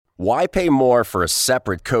Why pay more for a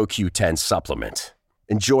separate CoQ10 supplement?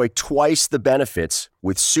 Enjoy twice the benefits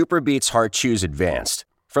with SuperBeets Heart Chews Advanced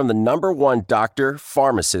from the #1 doctor,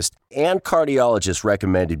 pharmacist, and cardiologist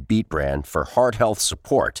recommended beet brand for heart health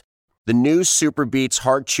support. The new SuperBeets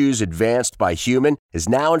Heart Chews Advanced by Human is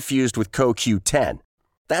now infused with CoQ10.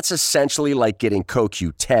 That's essentially like getting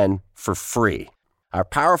CoQ10 for free. Our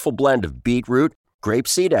powerful blend of beetroot,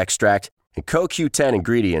 grapeseed extract, and CoQ10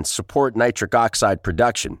 ingredients support nitric oxide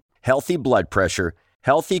production, healthy blood pressure,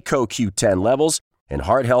 healthy CoQ10 levels, and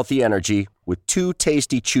heart-healthy energy with 2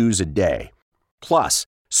 tasty chews a day. Plus,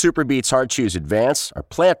 SuperBeets Heart Chews Advance are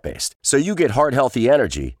plant-based, so you get heart-healthy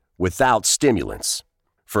energy without stimulants.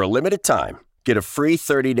 For a limited time, get a free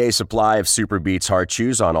 30-day supply of SuperBeets Heart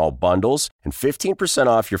Chews on all bundles and 15%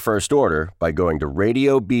 off your first order by going to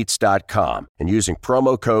RadioBeets.com and using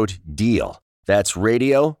promo code DEAL. That's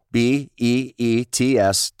Radio, BEETS.com,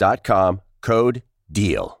 code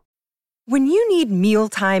DEAL. When you need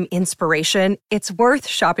mealtime inspiration, it's worth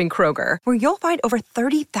shopping Kroger, where you'll find over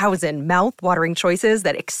 30,000 mouth-watering choices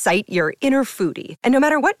that excite your inner foodie. And no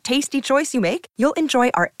matter what tasty choice you make, you'll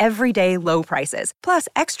enjoy our everyday low prices, plus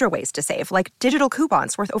extra ways to save, like digital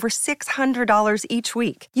coupons worth over $600 each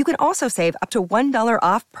week. You can also save up to $1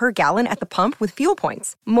 off per gallon at the pump with fuel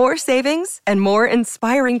points. More savings and more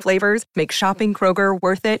inspiring flavors make shopping Kroger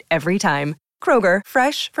worth it every time. Kroger,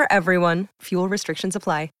 fresh for everyone. Fuel restrictions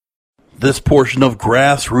apply. This portion of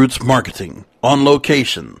Grassroots Marketing on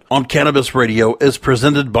Location on Cannabis Radio is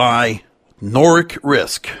presented by Noric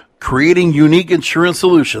Risk. Creating unique insurance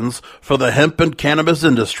solutions for the hemp and cannabis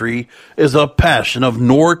industry is a passion of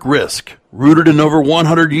Noric Risk. Rooted in over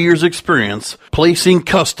 100 years' experience, placing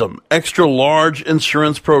custom, extra-large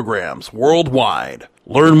insurance programs worldwide.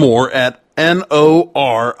 Learn more at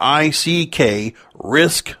NORICK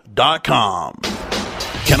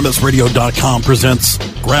CannabisRadio.com presents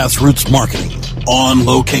Grassroots Marketing on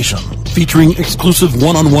Location, featuring exclusive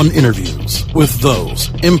one-on-one interviews with those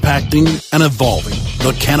impacting and evolving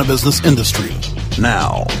the cannabis industry.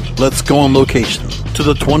 Now, let's go on location to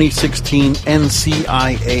the 2016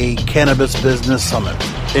 NCIA Cannabis Business Summit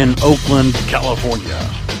in Oakland, California.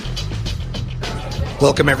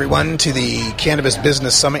 Welcome, everyone, to the Cannabis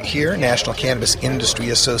Business Summit here, National Cannabis Industry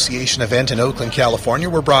Association event in Oakland, California.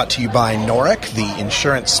 We're brought to you by Noric, the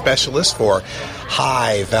insurance specialist for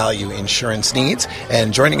high-value insurance needs.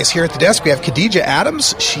 And joining us here at the desk, we have Khadija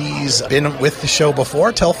Adams. She's been with the show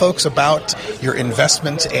before. Tell folks about your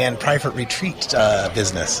investment and private retreat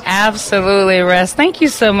business. Absolutely, Russ. Thank you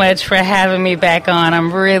so much for having me back on.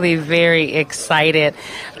 I'm really very excited.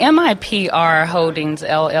 MIPR Holdings,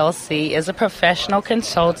 LLC is a professional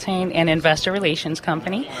consulting and investor relations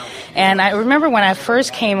company. And I remember when I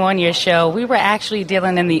first came on your show, we were actually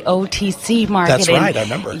dealing in the OTC market. That's right, I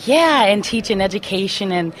remember. Yeah, and teaching education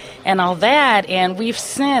and all that. And we've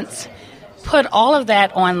since put all of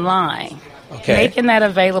that online. Okay. Making that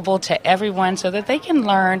available to everyone so that they can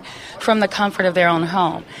learn from the comfort of their own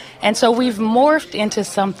home. And so we've morphed into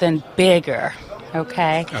something bigger.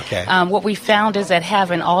 Okay. What we found is that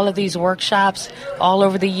having all of these workshops all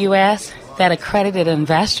over the U.S., that accredited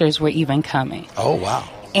investors were even coming. Oh, wow.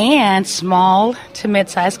 And small to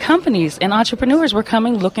mid-sized companies and entrepreneurs were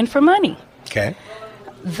coming looking for money. Okay.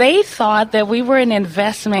 They thought that we were an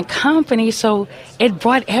investment company, so it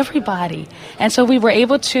brought everybody. And so we were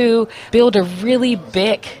able to build a really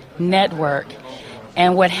big network.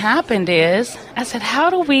 And what happened is, I said, how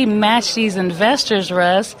do we match these investors,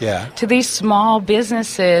 Russ, to these small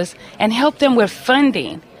businesses and help them with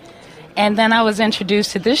funding? And then I was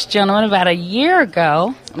introduced to this gentleman about a year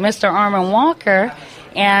ago, Mr. Armin Walker,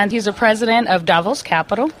 and he's the president of Davos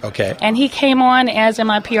Capital. Okay. And he came on as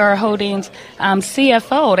MIPR Holdings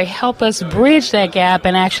CFO to help us bridge that gap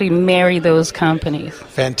and actually marry those companies.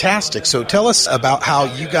 Fantastic. So tell us about how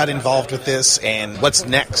you got involved with this and what's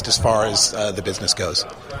next as far as the business goes.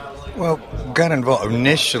 Well, got involved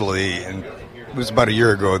initially, and it was about a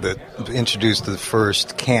year ago that introduced the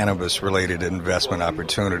first cannabis-related investment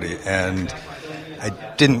opportunity. And I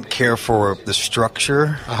didn't care for the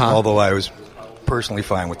structure, although I was personally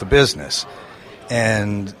fine with the business.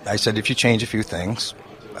 And I said, if you change a few things,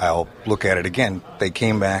 I'll look at it again. They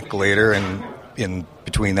came back later, and in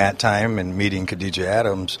between that time and meeting Khadija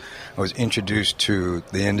Adams, I was introduced to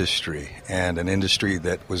the industry, and an industry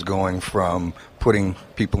that was going from putting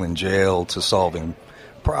people in jail to solving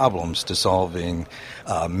problems, to solving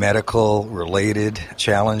medical-related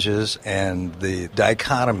challenges, and the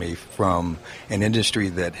dichotomy from an industry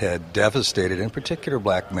that had devastated, in particular,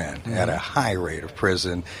 black men at a high rate of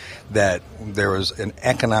prison, that there was an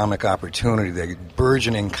economic opportunity, the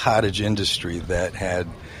burgeoning cottage industry that had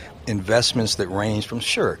investments that range from,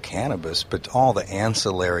 sure, cannabis, but all the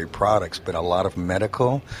ancillary products, but a lot of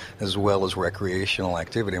medical as well as recreational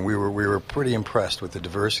activity. And we were pretty impressed with the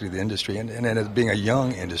diversity of the industry and it being a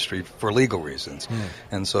young industry for legal reasons.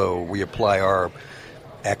 And so we apply our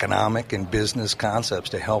economic and business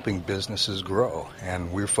concepts to helping businesses grow.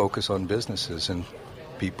 And we're focused on businesses, and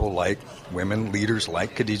people like women leaders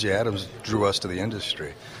like Khadijah Adams drew us to the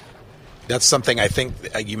industry. That's something I think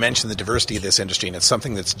you mentioned, the diversity of this industry, and it's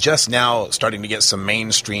something that's just now starting to get some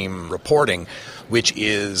mainstream reporting, which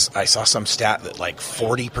is, I saw some stat that like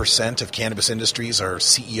 40% of cannabis industries are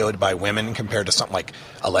CEO'd by women compared to something like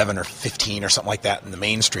 11 or 15 or something like that in the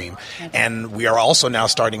mainstream. Okay. And we are also now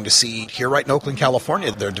starting to see here right in Oakland,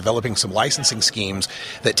 California, they're developing some licensing schemes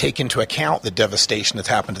that take into account the devastation that's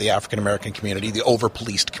happened to the African-American community, the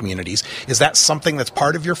over-policed communities. Is that something that's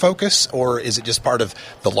part of your focus, or is it just part of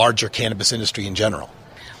the larger cannabis industry in general?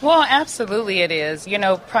 Well, absolutely it is,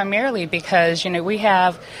 primarily because, we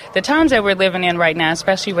have the times that we're living in right now,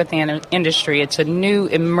 especially with the industry. It's a new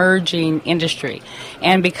emerging industry.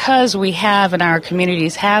 And because we have in our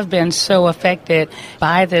communities have been so affected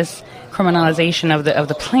by this criminalization of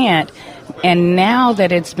the plant, and now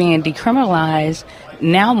that it's being decriminalized,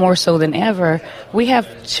 now more so than ever, we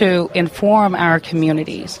have to inform our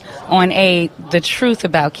communities on the truth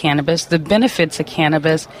about cannabis, the benefits of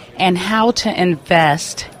cannabis, and how to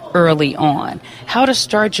invest early on, how to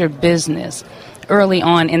start your business early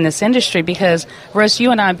on in this industry. Because, Russ, you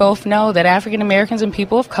and I both know that African Americans and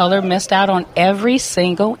people of color missed out on every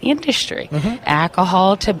single industry,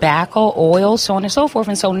 alcohol, tobacco, oil, so on and so forth.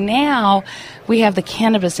 And so now we have the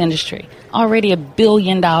cannabis industry, already $1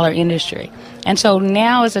 billion industry. And so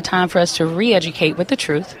now is the time for us to re-educate with the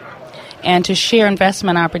truth and to share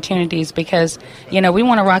investment opportunities, because, we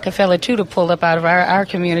want a Rockefeller, too, to pull up out of our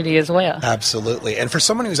community as well. Absolutely. And for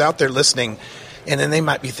someone who's out there listening, and then they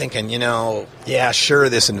might be thinking, yeah, sure,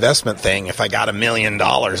 this investment thing, if I got $1 million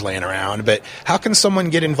laying around, but how can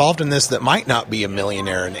someone get involved in this that might not be a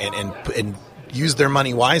millionaire and use their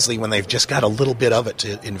money wisely when they've just got a little bit of it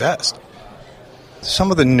to invest?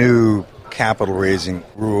 Some of the new capital raising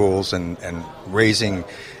rules and raising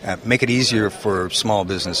make it easier for small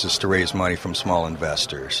businesses to raise money from small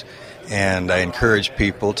investors. And I encourage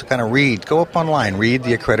people to kind of go up online, read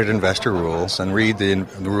the accredited investor rules, and read the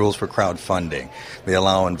rules for crowdfunding. They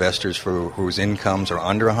allow investors whose incomes are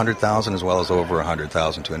under $100,000 as well as over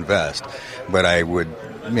 $100,000 to invest. But I would,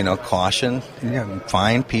 caution,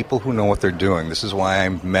 find people who know what they're doing. This is why I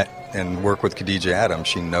met and work with Khadijah Adams.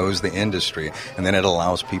 She knows the industry, and then it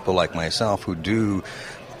allows people like myself who do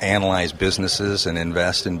analyze businesses and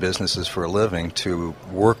invest in businesses for a living to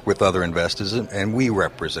work with other investors, and we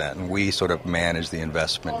represent and we sort of manage the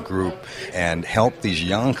investment group and help these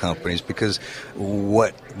young companies, because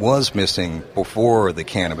what was missing before the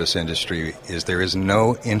cannabis industry is there is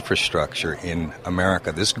no infrastructure in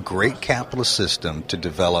America, this great capitalist system, to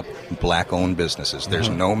develop black-owned businesses. There's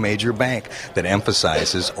no major bank that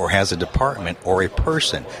emphasizes or has a department or a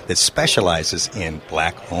person that specializes in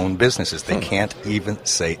black-owned businesses. They can't even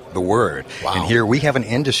say the word. Wow. And here we have an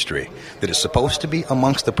industry that is supposed to be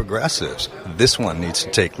amongst the progressives. This one needs to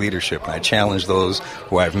take leadership, and I challenge those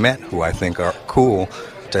who I've met who I think are cool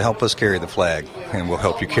to help us carry the flag, and we'll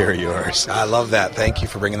help you carry yours. I love that. Thank you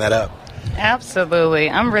for bringing that up. Absolutely.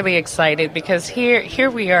 I'm really excited because here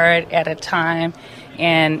we are at a time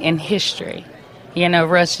in history.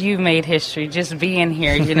 Russ, you've made history just being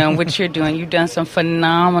here, what you're doing. You've done some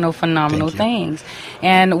phenomenal things.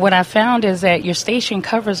 And what I found is that your station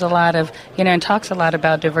covers a lot of, and talks a lot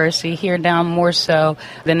about diversity here now more so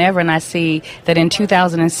than ever. And I see that in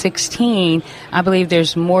 2016, I believe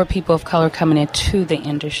there's more people of color coming into the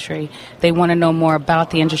industry. They want to know more about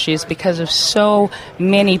the industry. It's because of so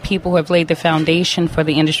many people who have laid the foundation for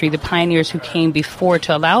the industry, the pioneers who came before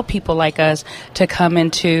to allow people like us to come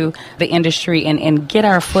into the industry and get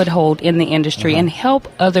our foothold in the industry and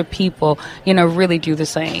help other people, really do the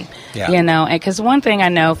same. Yeah. And because one thing I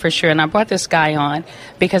know for sure, and I brought this guy on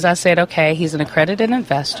because I said, okay, he's an accredited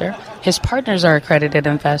investor. His partners are accredited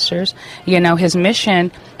investors. His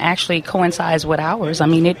mission actually coincides with ours. I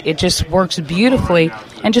mean, it just works beautifully,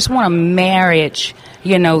 and just want to marriage,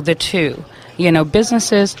 the two,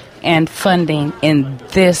 businesses and funding in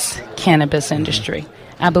this cannabis industry.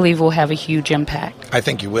 I believe will have a huge impact. I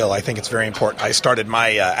think you will. I think it's very important. I started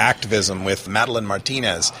my activism with Madeline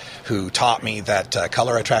Martinez, who taught me that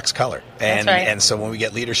color attracts color. And, that's right. And so when we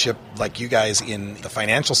get leadership like you guys in the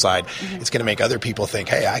financial side, it's going to make other people think,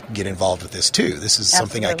 hey, I can get involved with this too. This is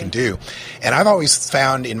something I can do. And I've always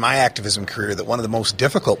found in my activism career that one of the most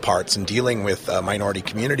difficult parts in dealing with minority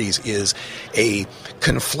communities is a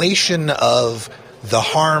conflation of the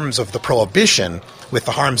harms of the prohibition with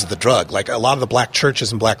the harms of the drug. Like a lot of the black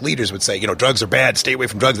churches and black leaders would say, drugs are bad, stay away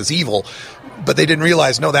from drugs, it's evil. But they didn't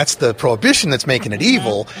realize, no, that's the prohibition that's making it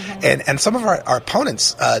evil. And some of our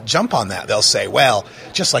opponents jump on that. They'll say, well,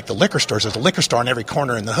 just like the liquor stores, there's a liquor store in every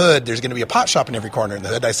corner in the hood, there's going to be a pot shop in every corner in the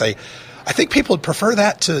hood. I say, I think people would prefer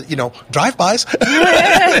that to, drive-bys,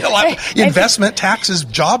 investment, taxes,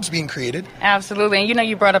 jobs being created. Absolutely. And,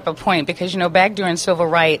 you brought up a point because, back during civil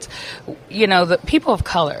rights, the people of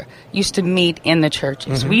color used to meet in the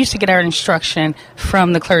churches. Mm-hmm. We used to get our instruction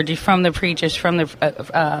from the clergy, from the preachers, from the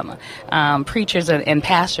preachers and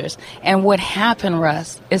pastors. And what happened,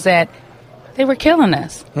 Russ, is that they were killing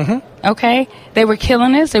us. Mm-hmm. Okay? They were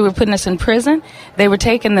killing us. They were putting us in prison. They were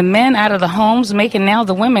taking the men out of the homes, making now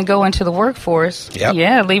the women go into the workforce. Yep.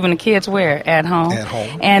 Yeah, leaving the kids where? At home. At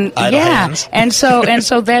home. And idle hands. and so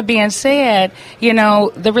that being said,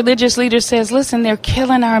 the religious leader says, listen, they're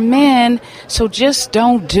killing our men, so just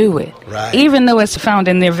don't do it. Right. Even though it's found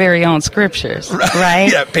in their very own scriptures. Right?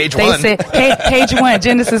 Yeah, page they 1. Said, page 1,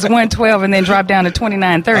 Genesis 1:12, and then drop down to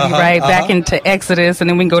 29:30, right? Back into Exodus, and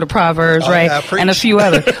then we can go to Proverbs, right? Yeah, and a few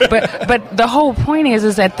other. But the whole point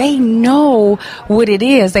is that they know what it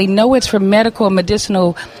is. They know it's for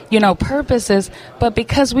medicinal, purposes. But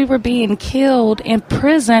because we were being killed in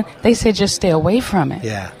prison, they said just stay away from it.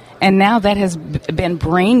 Yeah. And now that has been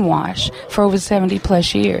brainwashed for over 70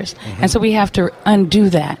 plus years. Mm-hmm. And so we have to undo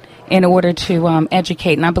that in order to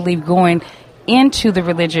educate. And I believe going into the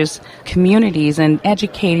religious communities and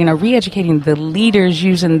educating or re-educating the leaders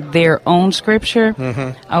using their own scripture,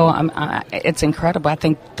 it's incredible. I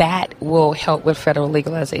think that will help with federal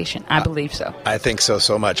legalization. I believe so. I think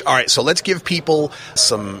so much. All right, so let's give people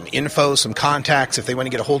some info, some contacts if they want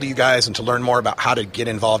to get a hold of you guys and to learn more about how to get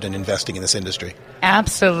involved in investing in this industry.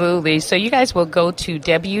 Absolutely. So you guys will go to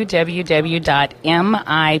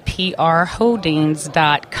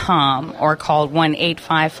www.miprholdings.com or call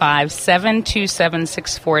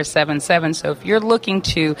 1-855-727-6477. So if you're looking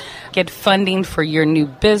to get funding for your new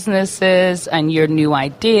businesses and your new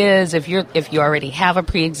ideas, if you already have a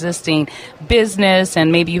pre-existing business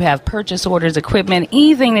and maybe you have purchase orders, equipment,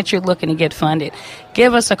 anything that you're looking to get funded,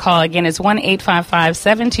 give us a call. Again, it's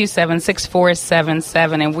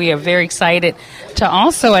 1-855-727-6477. And we are very excited to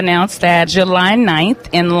also announce that July 9th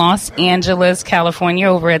in Los Angeles, California,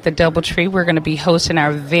 over at the DoubleTree, we're going to be hosting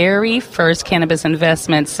our very first cannabis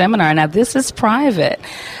investment seminar. Now, this is private.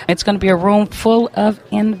 It's going to be a room full of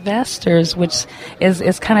investors, which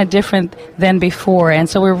is kind of different than before. And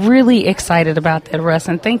so we're really excited about that, Russ.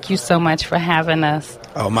 And thank you so much for having us.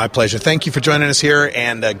 Oh, my pleasure. Thank you for joining us here,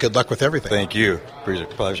 and good luck with everything. Thank you.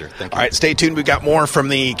 Pleasure. Thank you. All right, stay tuned. We've got more from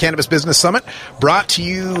the Cannabis Business Summit, brought to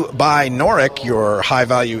you by Norick, your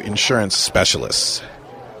high-value insurance specialists.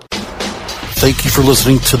 Thank you for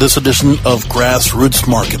listening to this edition of Grassroots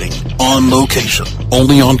Marketing, on location,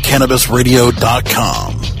 only on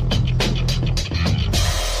CannabisRadio.com.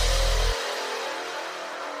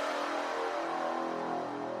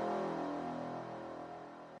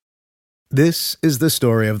 This is the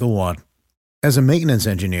story of the one. As a maintenance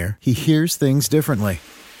engineer, he hears things differently.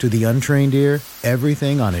 To the untrained ear,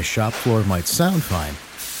 everything on his shop floor might sound fine,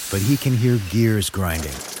 but he can hear gears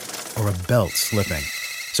grinding or a belt slipping.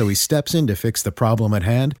 So he steps in to fix the problem at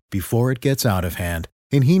hand before it gets out of hand.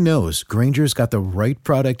 And he knows Grainger's got the right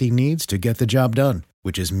product he needs to get the job done,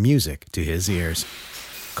 which is music to his ears.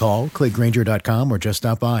 Call, click Grainger.com, or just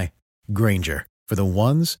stop by. Grainger, for the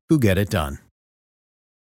ones who get it done.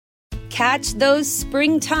 Catch those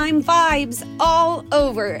springtime vibes all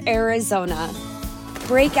over Arizona.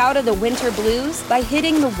 Break out of the winter blues by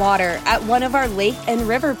hitting the water at one of our lake and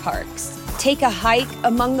river parks. Take a hike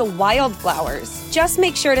among the wildflowers. Just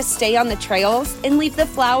make sure to stay on the trails and leave the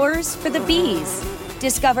flowers for the bees.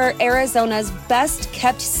 Discover Arizona's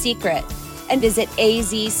best-kept secret and visit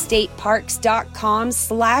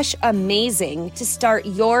azstateparks.com/amazing to start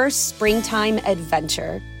your springtime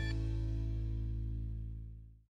adventure.